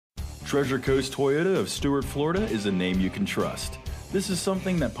Treasure Coast Toyota of Stuart, Florida is a name you can trust. This is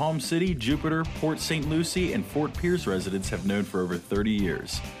something that Palm City, Jupiter, Port St. Lucie, and Fort Pierce residents have known for over 30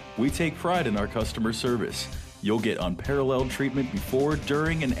 years. We take pride in our customer service. You'll get unparalleled treatment before,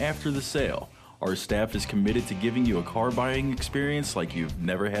 during, and after the sale. Our staff is committed to giving you a car buying experience like you've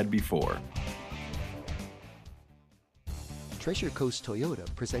never had before. Treasure Coast Toyota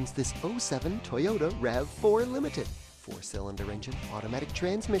presents this '07 Toyota RAV4 Limited. 4-cylinder engine, automatic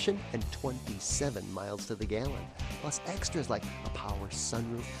transmission, and 27 miles to the gallon. Plus extras like a power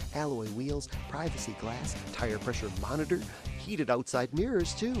sunroof, alloy wheels, privacy glass, tire pressure monitor, heated outside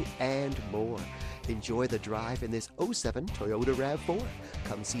mirrors too, and more. Enjoy the drive in this '07 Toyota RAV4.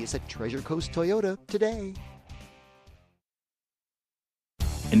 Come see us at Treasure Coast Toyota today.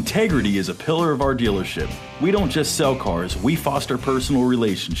 Integrity is a pillar of our dealership. We don't just sell cars, we foster personal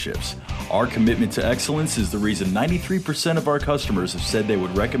relationships. Our commitment to excellence is the reason 93% of our customers have said they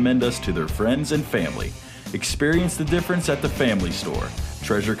would recommend us to their friends and family. Experience the difference at the family store.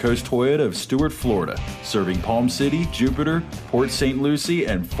 Treasure Coast Toyota of Stuart, Florida, serving Palm City, Jupiter, Port St. Lucie,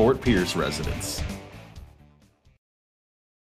 and Fort Pierce residents.